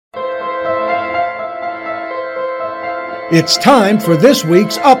It's time for this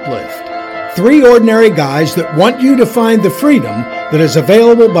week's Uplift. 3 ordinary guys that want you to find the freedom that is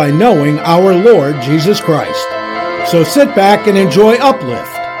available by knowing our Lord Jesus Christ. So sit back and enjoy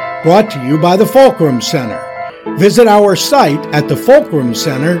Uplift, brought to you by the Fulcrum Center. Visit our site at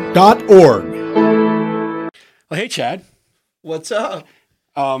thefulcrumcenter.org. Well, hey, Chad. What's up?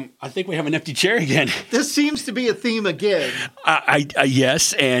 I think we have an empty chair again. This seems to be a theme again.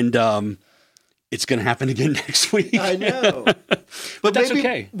 Yes, and it's going to happen again next week. I know. But that's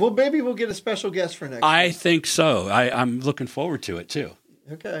okay. Well, maybe we'll get a special guest for next week. I think so. I'm looking forward to it, too.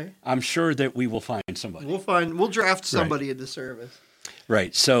 Okay. I'm sure that we will find somebody. We'll draft somebody into service.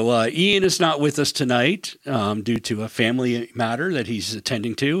 Right. So Ian is not with us tonight due to a family matter that he's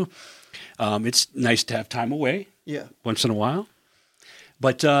attending to. It's nice to have time away once in a while.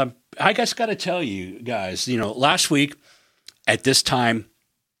 But I just got to tell you guys, last week at this time,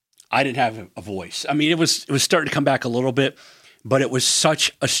 I didn't have a voice. I mean, it was starting to come back a little bit, but it was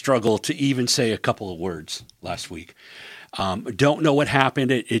such a struggle to even say a couple of words last week. Don't know what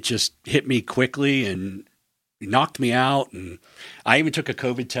happened. It just hit me quickly and knocked me out. And I even took a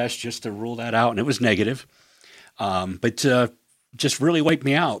COVID test just to rule that out, and it was negative. But just really wiped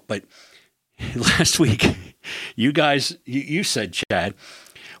me out. But last week, you guys, you said, Chad,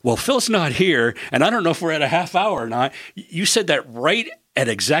 well, Phil's not here, and I don't know if we're at a half hour or not. You said that right at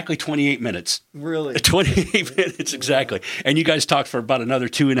exactly 28 minutes. Really? 28 minutes, exactly. And you guys talked for about another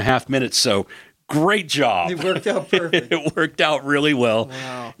 2.5 minutes, so great job. It worked out perfect. It worked out really well.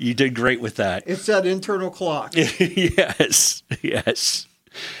 Wow. You did great with that. It's that internal clock. Yes.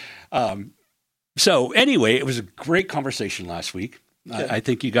 So anyway, it was a great conversation last week. Okay. I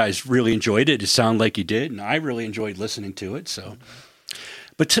think you guys really enjoyed it. It sounded like you did, and I really enjoyed listening to it. So,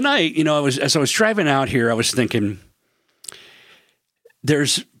 but tonight, as I was driving out here, I was thinking,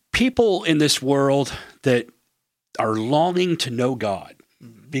 there's people in this world that are longing to know God,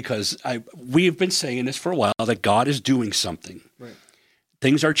 because we've been saying this for a while, that God is doing something. Right.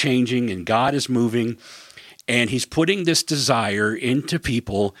 Things are changing, and God is moving, and He's putting this desire into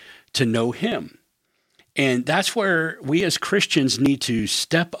people to know Him. And that's where we as Christians need to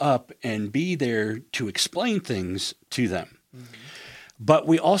step up and be there to explain things to them. Mm-hmm. But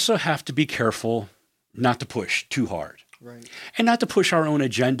we also have to be careful not to push too hard. Right. And not to push our own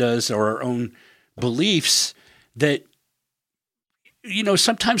agendas or our own beliefs that,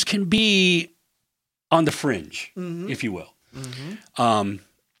 sometimes can be on the fringe, if you will. Mm-hmm.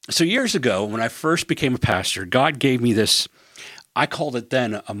 So years ago, when I first became a pastor, God gave me this, I called it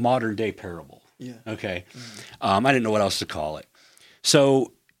then a modern day parable. Yeah. Okay. Mm-hmm. I didn't know what else to call it.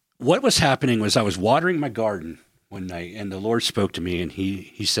 So what was happening was I was watering my garden one night, and the Lord spoke to me, and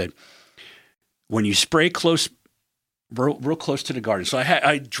he said, when you spray real close to the garden. So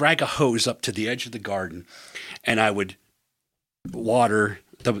I drag a hose up to the edge of the garden, and I would water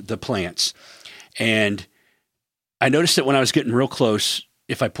the plants. And I noticed that when I was getting real close,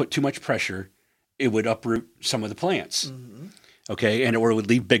 if I put too much pressure, it would uproot some of the plants. Mm-hmm. Okay, or it would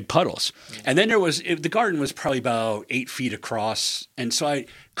leave big puddles. Mm-hmm. And then the garden was probably about 8 feet across, and so I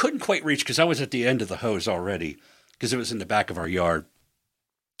couldn't quite reach because I was at the end of the hose already because it was in the back of our yard.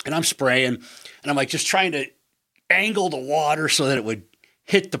 And I'm spraying, and I'm like just trying to angle the water so that it would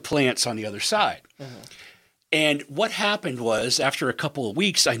hit the plants on the other side. Mm-hmm. And what happened was, after a couple of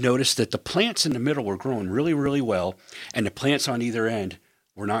weeks, I noticed that the plants in the middle were growing really, really well, and the plants on either end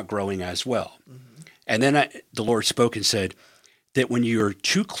were not growing as well. Mm-hmm. And then the Lord spoke and said that when you're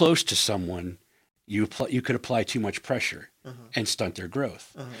too close to someone, you could apply too much pressure and stunt their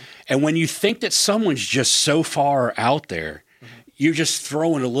growth. And when you think that someone's just so far out there, you're just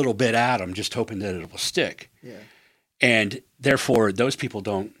throwing a little bit at them, just hoping that it will stick. Yeah. And therefore, those people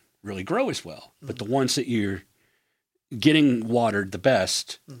don't really grow as well. But the ones that you're getting watered the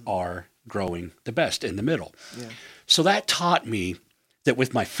best are growing the best in the middle. Yeah. So that taught me that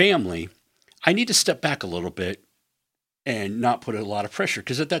with my family, I need to step back a little bit and not put a lot of pressure,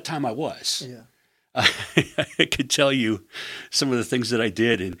 because at that time I was. Yeah. I could tell you some of the things that I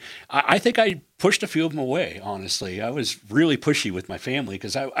did, and I think I pushed a few of them away, honestly. I was really pushy with my family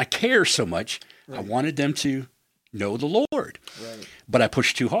because I care so much. Right. I wanted them to know the Lord, right. But I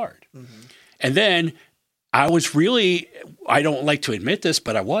pushed too hard. Mm-hmm. And then I was really, I don't like to admit this,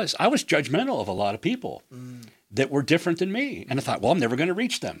 but I was judgmental of a lot of people that were different than me. And I thought, well, I'm never going to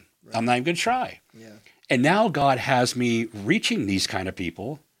reach them. Right. I'm not even going to try. Yeah. And now God has me reaching these kind of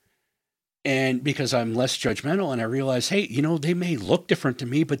people, and because I'm less judgmental, and I realize, hey, they may look different to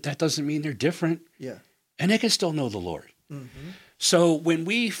me, but that doesn't mean they're different. Yeah. And they can still know the Lord. Mm-hmm. So when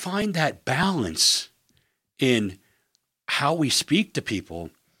we find that balance in how we speak to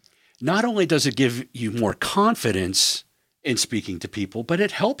people, not only does it give you more confidence in speaking to people, but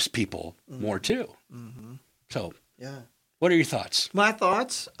it helps people more too. So, what are your thoughts? My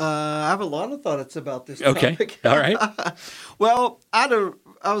thoughts? I have a lot of thoughts about this Okay. topic. All right. Well, I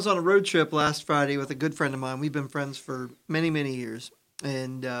was on a road trip last Friday with a good friend of mine. We've been friends for many, many years.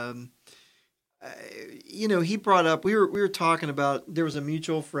 And, he brought up, we were talking about, there was a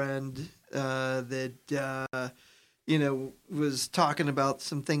mutual friend that, was talking about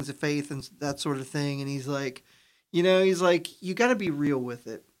some things of faith and that sort of thing. And he's like, you got to be real with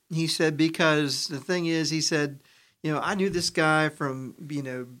it. He said, because the thing is, he said, I knew this guy from,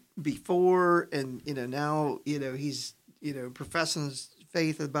 before, and, now, he's, professing his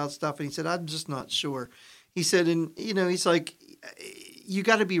faith about stuff. And he said, I'm just not sure. He said, and, he's like, you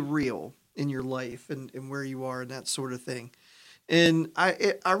got to be real in your life and where you are and that sort of thing. And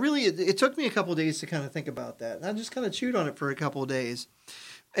it took me a couple of days to kind of think about that. And I just kind of chewed on it for a couple of days.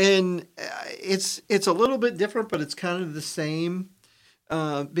 And it's a little bit different, but it's kind of the same.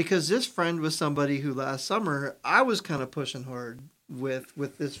 Because this friend was somebody who last summer I was kind of pushing hard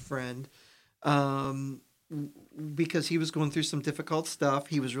with this friend, because he was going through some difficult stuff.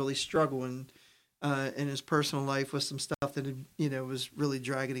 He was really struggling in his personal life with some stuff that was really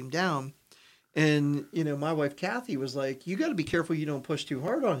dragging him down. And my wife Kathy was like, "You got to be careful you don't push too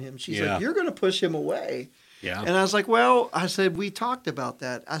hard on him." She's like, "You're going to push him away." Yeah. And I was like, "Well," I said, "we talked about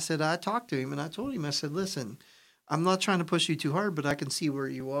that." I said, "I talked to him and I told him, I said, listen, I'm not trying to push you too hard, but I can see where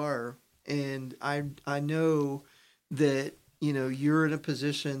you are. And I know that, you're in a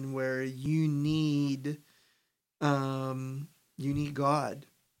position where you need God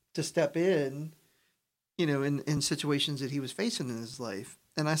to step in, in situations that he was facing in his life."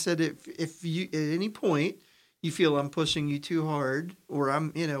 And I said, if you, at any point you feel I'm pushing you too hard or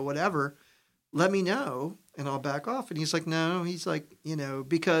I'm, whatever, let me know and I'll back off. And he's like, no, he's like,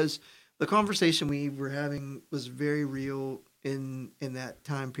 because the conversation we were having was very real in that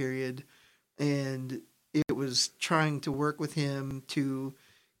time period, and it was trying to work with him to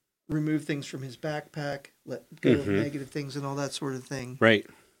remove things from his backpack, let go of negative things and all that sort of thing. Right.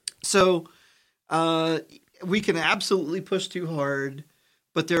 So we can absolutely push too hard,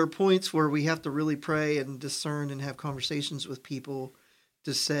 but there are points where we have to really pray and discern and have conversations with people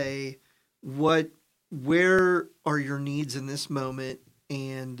to say, where are your needs in this moment,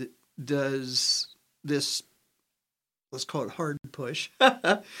 and does this, let's call it hard push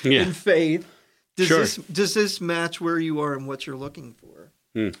in faith, does this match where you are and what you're looking for?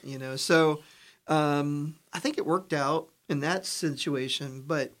 So I think it worked out in that situation,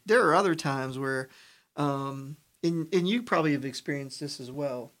 but there are other times where and you probably have experienced this as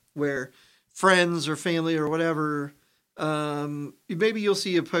well, where friends or family or whatever, maybe you'll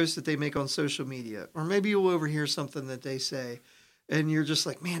see a post that they make on social media, or maybe you'll overhear something that they say, and you're just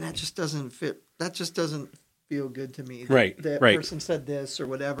like, man, that just doesn't fit. That just doesn't feel good to me. That person said this or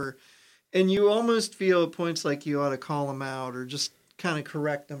whatever. And you almost feel at points like you ought to call them out or just kind of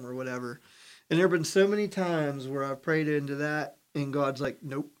correct them or whatever. And there have been so many times where I've prayed into that and God's like,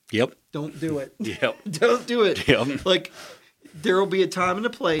 nope. Yep. Don't do it. Yep. Don't do it. Yep. Like, there will be a time and a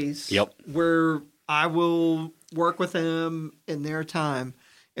place where I will work with them in their time.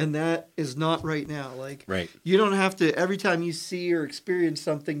 And that is not right now. Like, you don't have to, every time you see or experience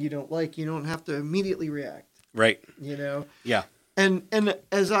something you don't like, you don't have to immediately react. Right. Yeah. And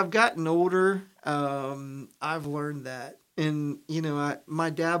as I've gotten older, I've learned that. And, my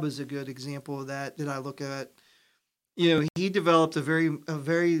dad was a good example of that I look at. He developed a very,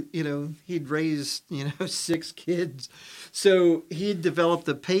 he'd raised, 6 kids. So he'd developed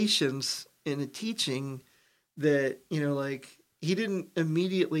a patience in a teaching that, he didn't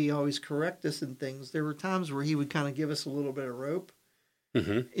immediately always correct us in things. There were times where he would kind of give us a little bit of rope,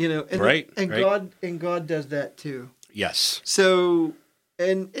 and God does that too. Yes. So,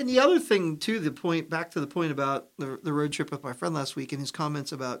 and the other thing too, back to the point about the road trip with my friend last week and his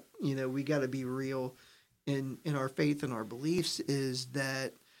comments about, we got to be real in our faith and our beliefs, is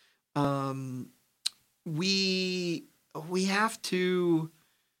that we have to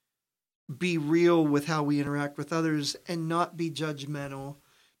be real with how we interact with others and not be judgmental,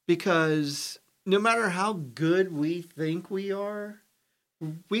 because no matter how good we think we are,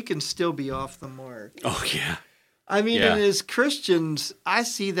 we can still be off the mark. Oh yeah. I mean, and as Christians, I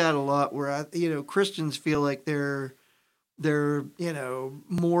see that a lot where Christians feel like they're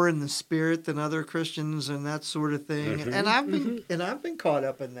more in the spirit than other Christians and that sort of thing. And I've been caught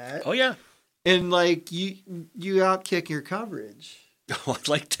up in that. Oh yeah. And like you outkick your coverage. Oh,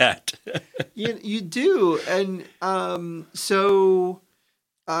 I like that. You do. And and the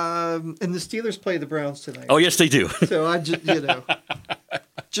Steelers play the Browns tonight. Oh yes, they do. So I just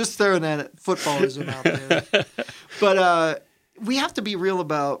just throwing that footballism out there. But we have to be real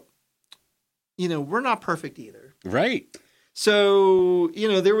about, we're not perfect either. Right. So,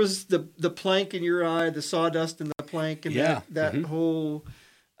 there was the plank in your eye, the sawdust in the plank, and that whole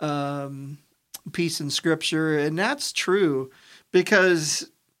piece in Scripture. And that's true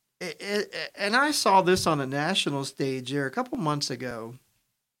because, and I saw this on a national stage there a couple months ago.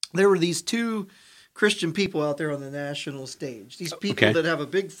 There were these two Christian people out there on the national stage. These people that have a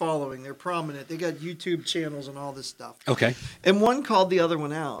big following. They're prominent. They got YouTube channels and all this stuff. Okay. And one called the other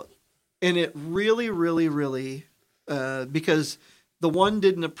one out. And it really, really, really... because the one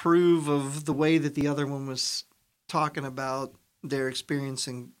didn't approve of the way that the other one was talking about their experience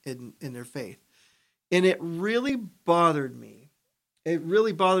in their faith. And it really bothered me. It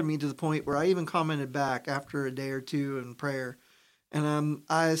really bothered me to the point where I even commented back after a day or two in prayer. And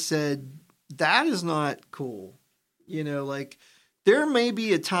I said, that is not cool. There may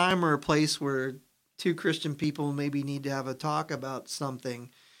be a time or a place where two Christian people maybe need to have a talk about something,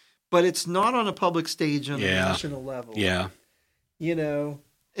 but it's not on a public stage on a national level. Yeah.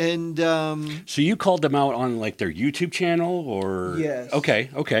 And so you called them out on like their YouTube channel or? Yes.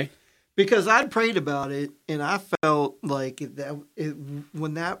 Okay. Because I'd prayed about it and I felt like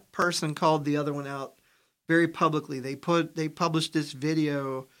when that person called the other one out very publicly, they published this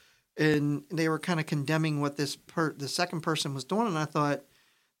video and they were kind of condemning what the second person was doing. And I thought,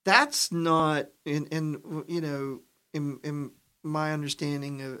 that's not in my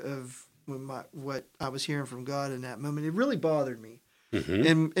understanding of what I was hearing from God in that moment. It really bothered me.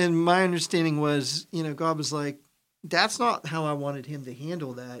 Mm-hmm. And my understanding was, God was like, that's not how I wanted him to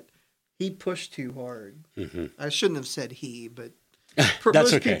handle that. He pushed too hard. Mm-hmm. I shouldn't have said he, but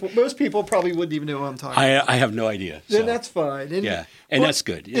most people probably wouldn't even know what I'm talking about. I have no idea. Then that's fine. And, and that's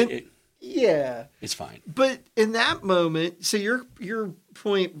good. It's fine. But in that moment, so your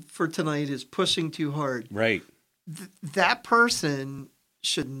point for tonight is pushing too hard. Right. That person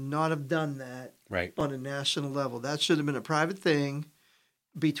should not have done that on a national level. That should have been a private thing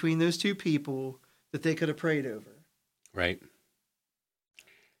between those two people that they could have prayed over. Right.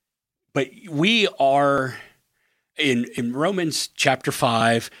 But we are in Romans chapter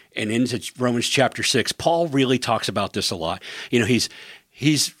 5 and into Romans chapter 6, Paul really talks about this a lot.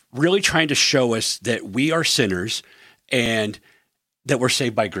 He's really trying to show us that we are sinners and that we're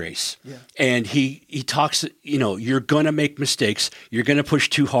saved by grace. Yeah. And he talks, you're going to make mistakes. You're going to push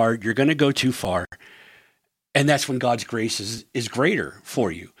too hard. You're going to go too far. And that's when God's grace is greater for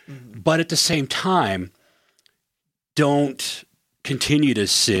you. Mm-hmm. But at the same time, don't continue to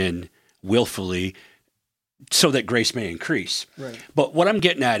sin willfully so that grace may increase. Right. But what I'm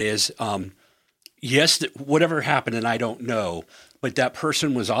getting at is, yes, whatever happened, and I don't know, but that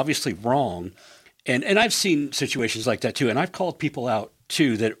person was obviously wrong. And I've seen situations like that too. And I've called people out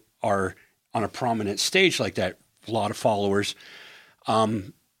too that are on a prominent stage like that, a lot of followers.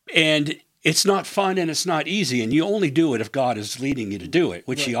 And it's not fun and it's not easy. And you only do it if God is leading you to do it,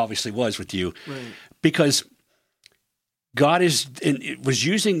 which he obviously was with you. Right. Because God was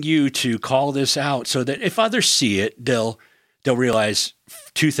using you to call this out so that if others see it, they'll realize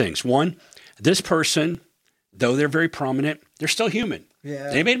two things. One, this person, though they're very prominent, they're still human.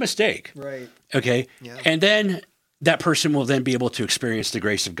 Yeah. They made a mistake. Right. Okay. Yeah. And then that person will then be able to experience the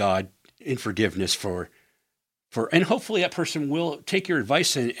grace of God in forgiveness and hopefully that person will take your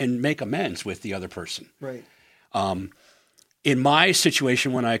advice and make amends with the other person. Right. In my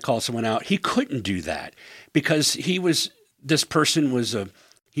situation, when I called someone out, he couldn't do that because this person was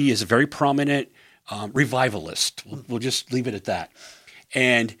he is a very prominent revivalist. We'll just leave it at that.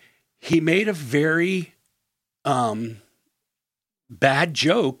 And he made a very bad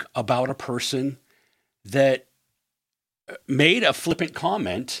joke about a person that made a flippant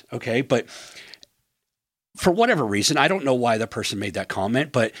comment, okay? But for whatever reason, I don't know why the person made that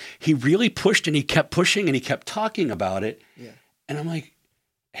comment, but he really pushed and he kept pushing and he kept talking about it. Yeah. And I'm like,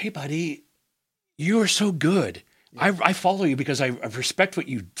 hey, buddy, you are so good. Yeah. I follow you because I respect what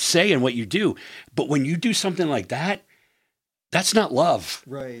you say and what you do. But when you do something like that, that's not love.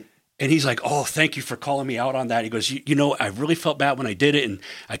 Right. And he's like, oh, thank you for calling me out on that. He goes, I really felt bad when I did it, and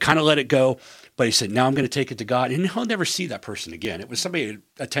I kind of let it go. But he said, now I'm going to take it to God. And he'll never see that person again. It was somebody who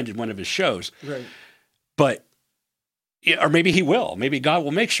attended one of his shows. Right. But, or maybe he will. Maybe God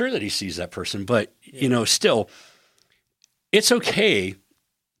will make sure that he sees that person. But, still, it's okay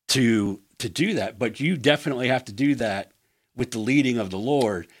to do that. But you definitely have to do that with the leading of the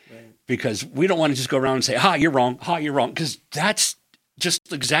Lord. Right. Because we don't want to just go around and say, you're wrong. You're wrong. Because that's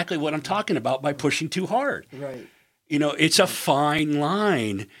just exactly what I'm talking about by pushing too hard. Right. It's a fine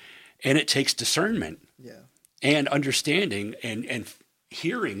line, and it takes discernment and understanding and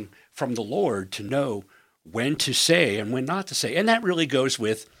hearing from the Lord to know when to say and when not to say. And that really goes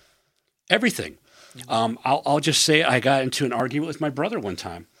with everything. I'll just say I got into an argument with my brother one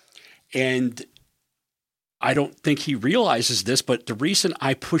time, and I don't think he realizes this, but the reason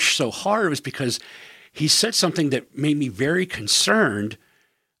I pushed so hard was because he said something that made me very concerned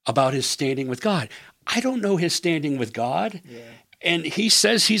about his standing with God. I don't know his standing with God. Yeah. And he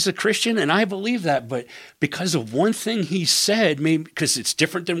says he's a Christian, and I believe that. But because of one thing he said, maybe because it's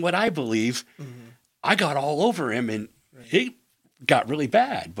different than what I believe, I got all over him, and it got really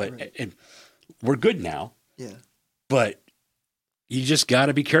bad. But and we're good now. Yeah. But you just got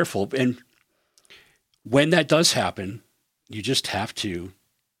to be careful. And when that does happen, you just have to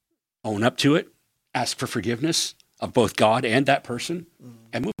own up to it, ask for forgiveness of both God and that person,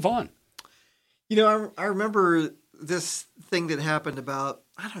 and move on. You know, I remember this thing that happened about,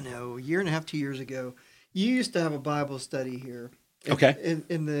 I don't know, a year and a half, 2 years ago. You used to have a Bible study here.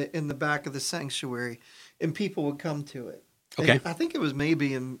 In the back of the sanctuary, and people would come to it. Okay. And I think it was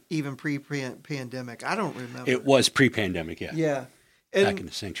maybe even pre-pandemic. I don't remember. It was pre-pandemic, yeah. Yeah. And back in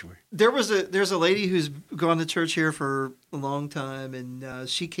the sanctuary. There's a lady who's gone to church here for a long time, and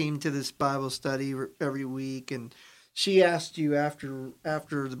she came to this Bible study every week, and she asked you after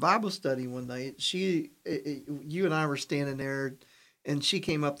the Bible study one night. You and I were standing there, and she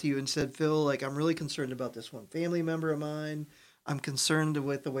came up to you and said, "Phil, like, I'm really concerned about this one family member of mine. I'm concerned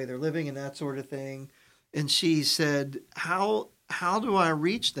with the way they're living and that sort of thing." And she said, "How do I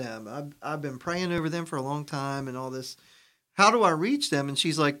reach them? I've been praying over them for a long time and all this. How do I reach them?" And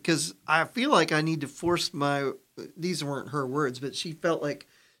she's like, "Because I feel like I need to force these weren't her words, but she felt like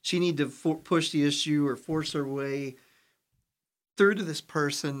she needed to push the issue or force her way through to this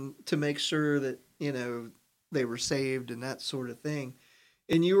person to make sure that, you know, they were saved and that sort of thing."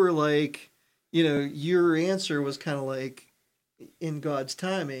 And you were like, you know, your answer was kind of like, in God's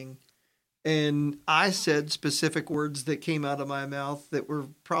timing. And I said specific words that came out of my mouth that were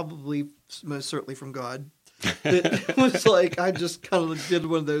probably most certainly from God. It was like, I just kind of did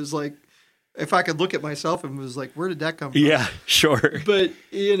one of those, like, if I could look at myself and was like, where did that come from? Yeah, sure. But,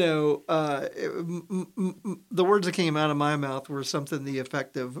 you know, the words that came out of my mouth were something to the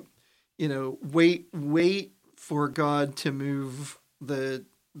effect of, you know, wait for God to move the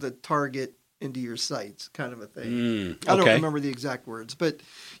target into your sights, kind of a thing. I don't remember the exact words, but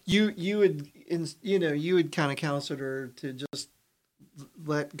you would kind of counsel her to just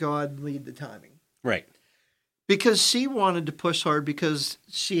let God lead the timing. Right. Because she wanted to push hard because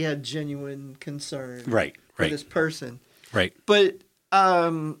she had genuine concern for this person. Right. But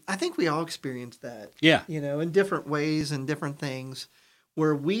I think we all experience that. Yeah. You know, in different ways and different things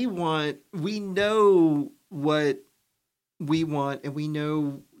where we know what we want, and we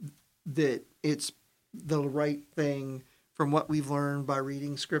know that it's the right thing from what we've learned by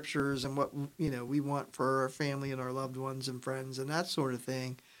reading scriptures and what, you know, we want for our family and our loved ones and friends and that sort of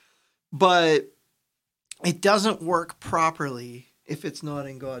thing. But it doesn't work properly if it's not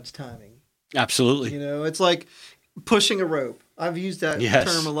in God's timing. Absolutely. You know, it's like pushing a rope. I've used that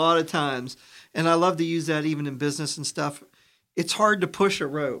term a lot of times, and I love to use that even in business and stuff. It's hard to push a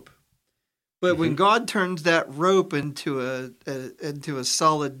rope. But when God turns that rope into a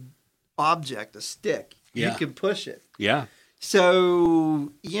solid object, a stick, you can push it. Yeah.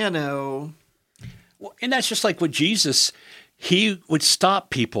 So, you know. Well, and that's just like with Jesus. He would stop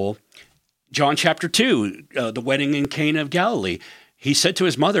people. John chapter 2, the wedding in Cana of Galilee. He said to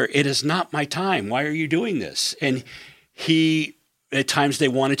his mother, "It is not my time. Why are you doing this?" And at times they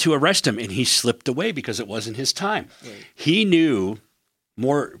wanted to arrest him, and he slipped away because it wasn't his time. Right. He knew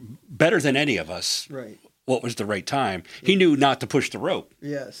better than any of us what was the right time. He knew not to push the rope.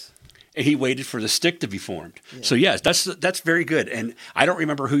 Yes. And he waited for the stick to be formed. Yeah. So yes, that's very good. And I don't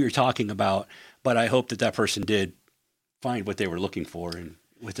remember who you're talking about, but I hope that person did find what they were looking for and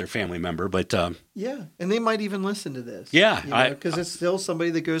with their family member. But yeah, and they might even listen to this. Yeah, because it's still somebody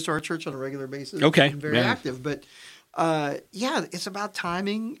that goes to our church on a regular basis. Okay, and very active. But it's about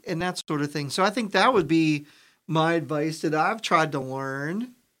timing and that sort of thing. So I think that would be my advice that I've tried to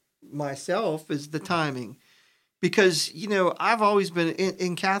learn myself is the timing. Because, you know, I've always been,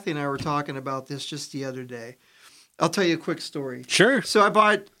 and Kathy and I were talking about this just the other day. I'll tell you a quick story. Sure. So I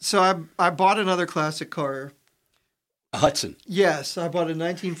bought another classic car. A Hudson. Yes, I bought a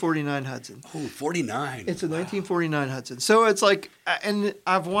 1949 Hudson. Oh, 49. It's a 1949 Hudson. So it's like, and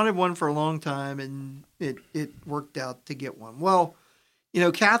I've wanted one for a long time, and it worked out to get one. Well, you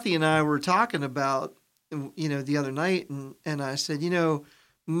know, Kathy and I were talking about, you know, the other night, and I said, you know,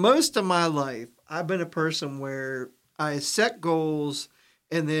 most of my life, I've been a person where I set goals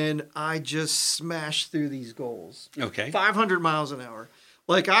and then I just smash through these goals. Okay. 500 miles an hour.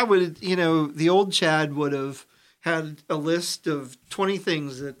 Like I would, the old Chad would have had a list of 20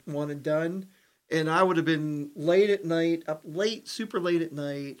 things that wanted done. And I would have been late at night, up late, super late at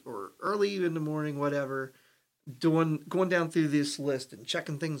night, or early in the morning, whatever, going down through this list and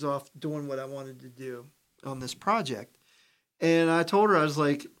checking things off, doing what I wanted to do on this project. And I told her, I was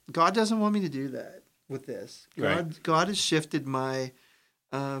like, God doesn't want me to do that with this. God has shifted my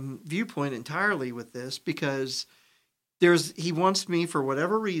viewpoint entirely with this, because he wants me, for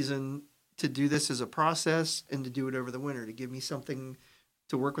whatever reason, to do this as a process and to do it over the winter, to give me something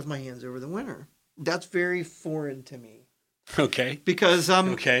to work with my hands over the winter. That's very foreign to me. Okay. Because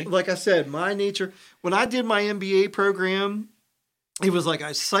like I said, my nature, when I did my MBA program, it was like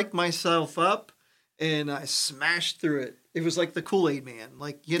I psyched myself up and I smashed through it. It was like the Kool-Aid man.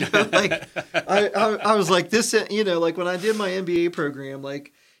 Like, like I was like this, like when I did my MBA program,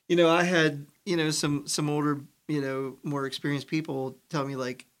 like, I had, some older, more experienced people tell me,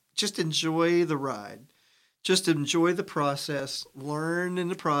 like, just enjoy the ride. Just enjoy the process, learn in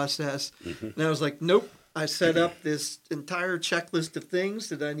the process. Mm-hmm. And I was like, nope. I set up this entire checklist of things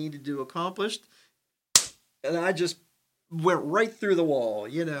that I needed to accomplish. And I just went right through the wall,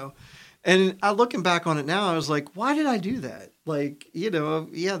 And looking back on it now, I was like, why did I do that? Like,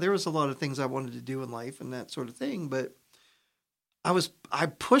 there was a lot of things I wanted to do in life and that sort of thing. But I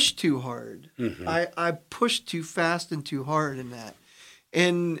pushed too hard. Mm-hmm. I pushed too fast and too hard in that.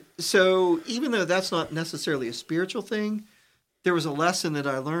 And so even though that's not necessarily a spiritual thing, there was a lesson that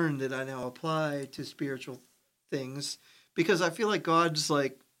I learned that I now apply to spiritual things, because I feel like God's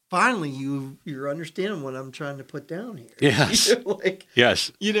like, finally, you're understanding what I'm trying to put down here. Yes.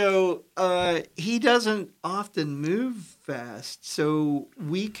 Yes. He doesn't often move fast, so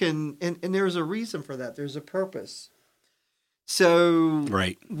we can, and there's a reason for that. There's a purpose. So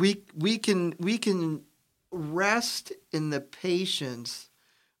right. we can rest in the patience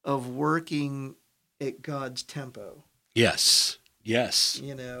of working at God's tempo. Yes. Yes.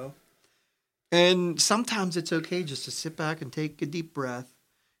 And sometimes it's okay just to sit back and take a deep breath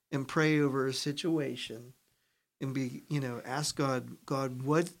and pray over a situation and ask God,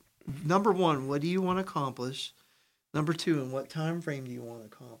 number one, what do you want to accomplish? Number two, in what time frame do you want to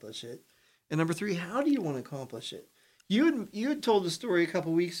accomplish it? And number three, how do you want to accomplish it? You had told a story a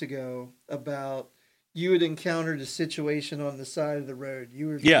couple weeks ago about you had encountered a situation on the side of the road. You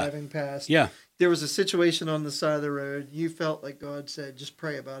were driving past. Yeah. There was a situation on the side of the road. You felt like God said, just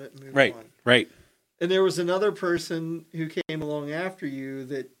pray about it and move on. Right. And there was another person who came along after you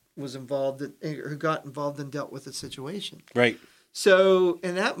that was who got involved and dealt with the situation. Right. So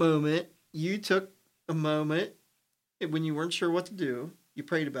in that moment, you took a moment when you weren't sure what to do. You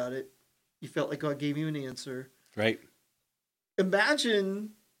prayed about it. You felt like God gave you an answer. Right.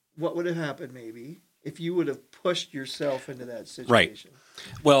 Imagine what would have happened maybe if you would have pushed yourself into that situation.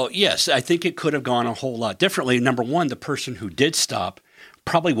 Right. Well, yes, I think it could have gone a whole lot differently. Number one, the person who did stop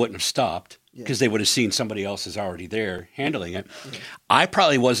probably wouldn't have stopped because they would have seen somebody else is already there handling it. Yeah. I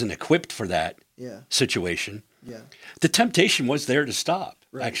probably wasn't equipped for that situation. Yeah. The temptation was there to stop,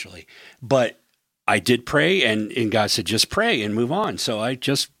 actually. But I did pray, and God said, just pray and move on. So I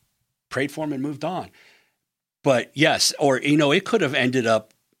just prayed for him and moved on. But yes, or, it could have ended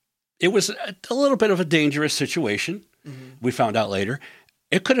up, it was a little bit of a dangerous situation. Mm-hmm. We found out later.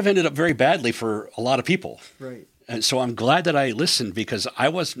 It could have ended up very badly for a lot of people. Right. And so I'm glad that I listened, because I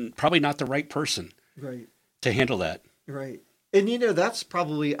was probably not the right person to handle that. Right. And, that's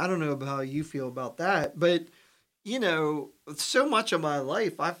probably, I don't know about how you feel about that, but, so much of my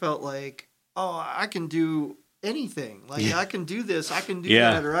life, I felt like, oh, I can do anything. Like, I can do this, I can do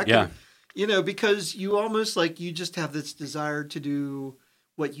that, or I can, because you almost like you just have this desire to do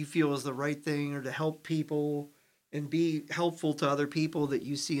what you feel is the right thing, or to help people and be helpful to other people that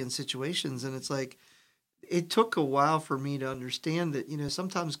you see in situations. And it's like, it took a while for me to understand that,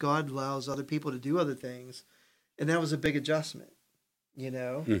 sometimes God allows other people to do other things. And that was a big adjustment,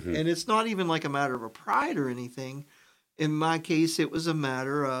 Mm-hmm. And it's not even like a matter of a pride or anything. In my case, it was a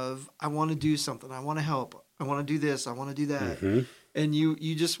matter of, I want to do something. I want to help. I want to do this. I want to do that. Mm-hmm. And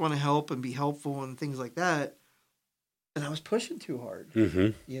you just want to help and be helpful and things like that. And I was pushing too hard,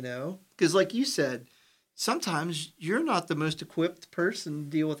 mm-hmm. Because like you said, sometimes you're not the most equipped person to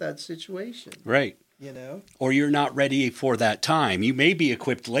deal with that situation. Right. Or you're not ready for that time. You may be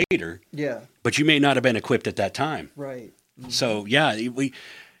equipped later. Yeah. But you may not have been equipped at that time. Right. Mm-hmm. So,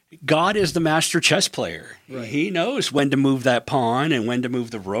 God is the master chess player. Right. He knows when to move that pawn and when to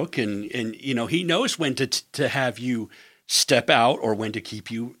move the rook. And he knows when to have you step out or when to keep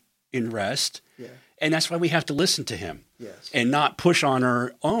you in rest. Yeah. And that's why we have to listen to him. Yes. And not push on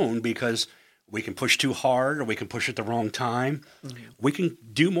our own, because We can push too hard, or we can push at the wrong time. We can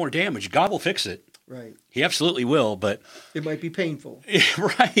do more damage. God will fix it. Right. He absolutely will, but it might be painful.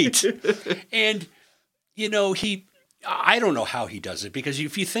 Right. And, I don't know how he does it, because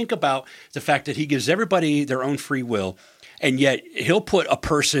if you think about the fact that he gives everybody their own free will, and yet he'll put a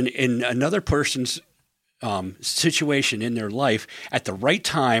person in another person's situation in their life at the right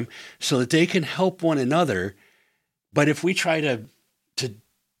time so that they can help one another. But if we try to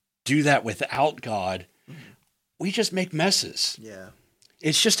do that without God, we just make messes. Yeah.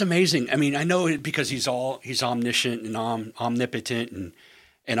 It's just amazing. I mean, I know it because he's omniscient and omnipotent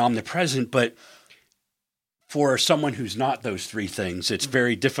and omnipresent, but for someone who's not those three things, it's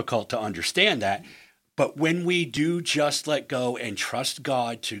very difficult to understand that. But when we do just let go and trust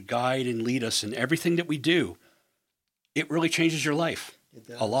God to guide and lead us in everything that we do, it really changes your life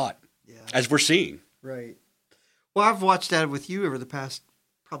a lot, as we're seeing. Right. Well, I've watched that with you over the past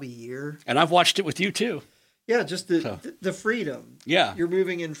probably year. And I've watched it with you too. Yeah, just the freedom. Yeah. You're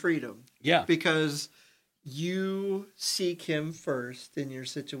moving in freedom. Yeah. Because you seek him first in your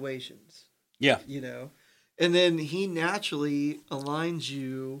situations. Yeah. And then he naturally aligns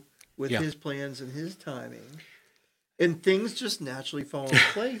you with his plans and his timing. And things just naturally fall into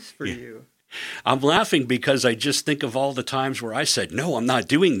place for you. I'm laughing because I just think of all the times where I said, no, I'm not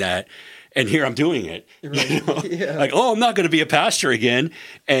doing that. And here I'm doing it. Right. Yeah. Like, I'm not going to be a pastor again.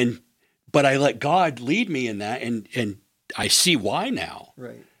 But I let God lead me in that. And I see why now.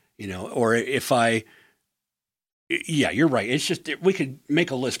 Right. Or if you're right. It's just, we could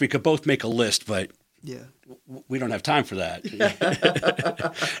make a list. We could both make a list, but we don't have time for that.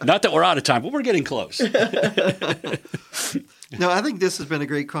 Not that we're out of time, but we're getting close. No, I think this has been a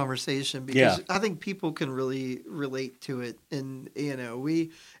great conversation because I think people can really relate to it. And,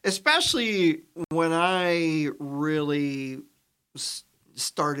 especially when I really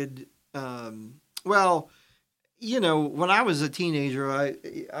started, when I was a teenager, I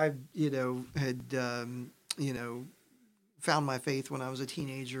had, found my faith when I was a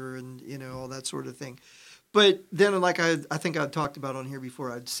teenager and, all that sort of thing. But then, like I think I talked about on here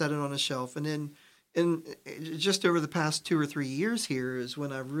before, I'd set it on a shelf. And then just over the past 2 or 3 years here is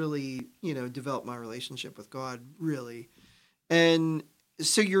when I really, developed my relationship with God, really. And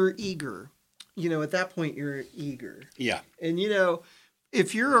so you're eager. At that point, you're eager. Yeah. And,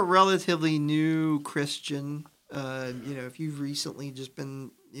 if you're a relatively new Christian, if you've recently just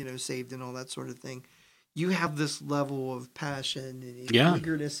been, saved and all that sort of thing, you have this level of passion and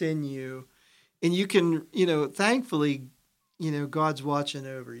eagerness in you. And you can, thankfully, God's watching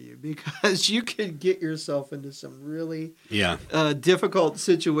over you because you can get yourself into some really difficult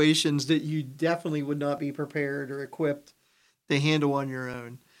situations that you definitely would not be prepared or equipped to handle on your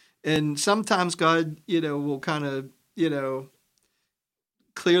own. And sometimes God, will kind of,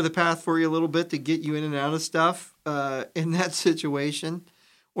 clear the path for you a little bit to get you in and out of stuff in that situation.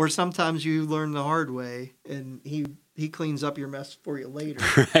 Or sometimes you learn the hard way and he cleans up your mess for you later.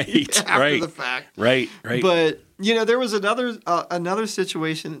 After the fact. Right. But, there was another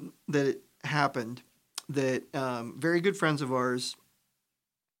situation that happened that very good friends of ours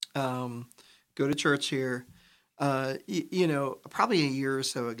go to church here, probably a year or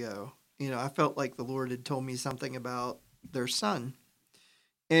so ago. I felt like the Lord had told me something about their son.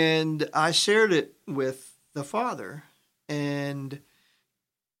 And I shared it with the father, and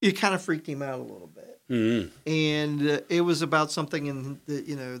it kind of freaked him out a little bit. Mm-hmm. And it was about something in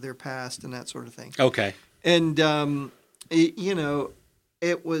their past and that sort of thing. Okay. And,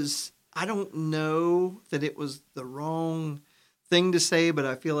 it was, I don't know that it was the wrong thing to say, but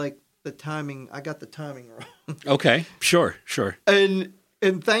I feel like I got the timing wrong. Okay. Sure.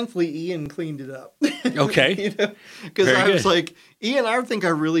 And thankfully, Ian cleaned it up. Okay. Because I was like, Ian, I think I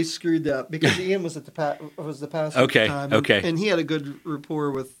really screwed up because Ian was the pastor at the time. And he had a good rapport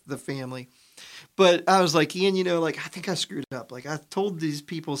with the family. But I was like, Ian, I think I screwed up. Like, I told these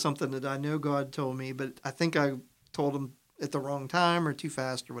people something that I know God told me, but I think I told them at the wrong time or too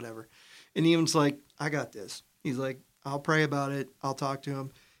fast or whatever. And Ian's like, I got this. He's like, I'll pray about it. I'll talk to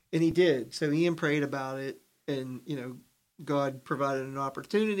him. And he did. So Ian prayed about it and, God provided an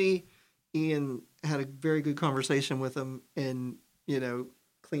opportunity. Ian had a very good conversation with him and,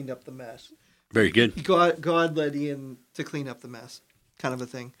 cleaned up the mess. Very good. God led Ian to clean up the mess, kind of a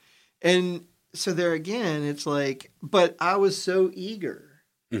thing. And so there again, it's like, but I was so eager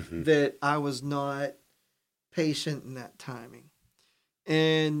that I was not patient in that timing.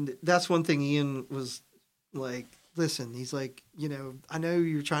 And that's one thing Ian was like, listen, he's like, I know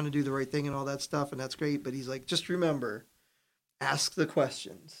you're trying to do the right thing and all that stuff, and that's great, but he's like, just remember, ask the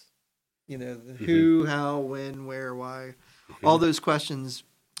questions, who, how, when, where, why, all those questions.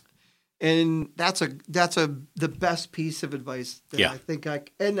 And that's the best piece of advice that Yeah. I think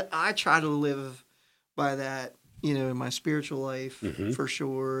I try to live by that, in my spiritual life for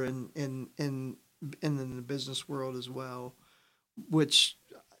sure, and in the business world as well, which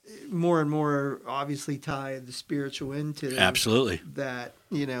more and more obviously tie the spiritual into Absolutely. that,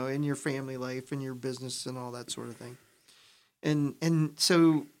 in your family life and your business and all that sort of thing. And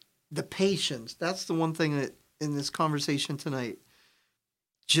so the patience, that's the one thing that in this conversation tonight,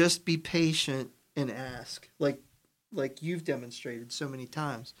 just be patient and ask, like you've demonstrated so many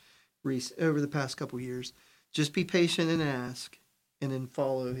times over the past couple of years. Just be patient and ask, and then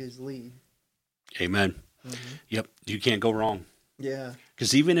follow his lead. Amen. Yep. You can't go wrong. Yeah.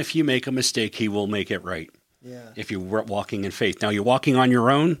 Because even if you make a mistake, he will make it right. Yeah. If you're walking in faith. Now, you're walking on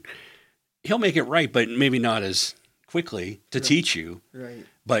your own, he'll make it right, but maybe not as quickly to teach you. Right.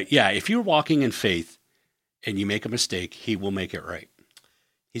 But yeah, if you're walking in faith and you make a mistake, he will make it right.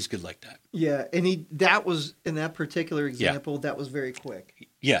 He's good like that. Yeah, and that was, in that particular example, that was very quick.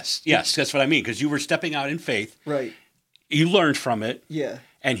 Yes, that's what I mean, because you were stepping out in faith. Right. You learned from it. Yeah.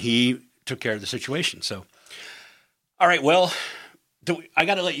 And he took care of the situation. So, all right, well, I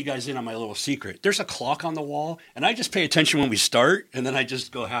got to let you guys in on my little secret. There's a clock on the wall, and I just pay attention when we start, and then I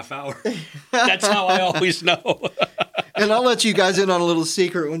just go half hour. That's how I always know. And I'll let you guys in on a little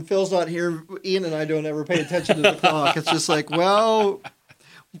secret. When Phil's not here, Ian and I don't ever pay attention to the clock. It's just like, well...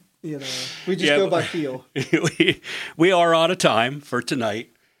 we just go by feel. we are out of time for tonight,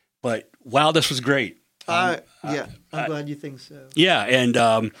 but wow, this was great. I'm glad you think so. Yeah, and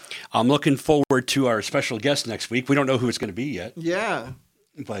I'm looking forward to our special guest next week. We don't know who it's going to be yet. Yeah.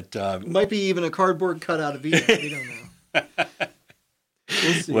 But might be even a cardboard cutout of Ian. We don't know.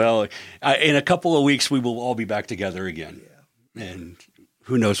 We'll see. Well, in a couple of weeks, we will all be back together again. Yeah. And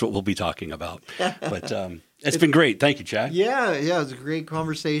who knows what we'll be talking about. But it's been great. Thank you, Chad. Yeah, it was a great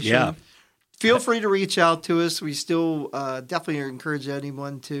conversation. Yeah. Feel free to reach out to us. We still definitely encourage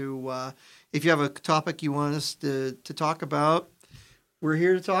anyone to, if you have a topic you want us to talk about, we're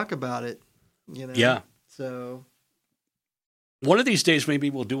here to talk about it. Yeah. So one of these days, maybe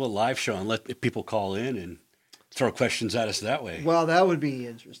we'll do a live show and let people call in and throw questions at us that way. Well, that would be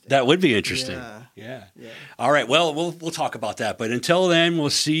interesting. That would be interesting. Yeah. All right. Well, we'll talk about that. But until then, we'll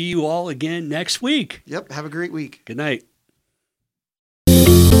see you all again next week. Yep. Have a great week. Good night.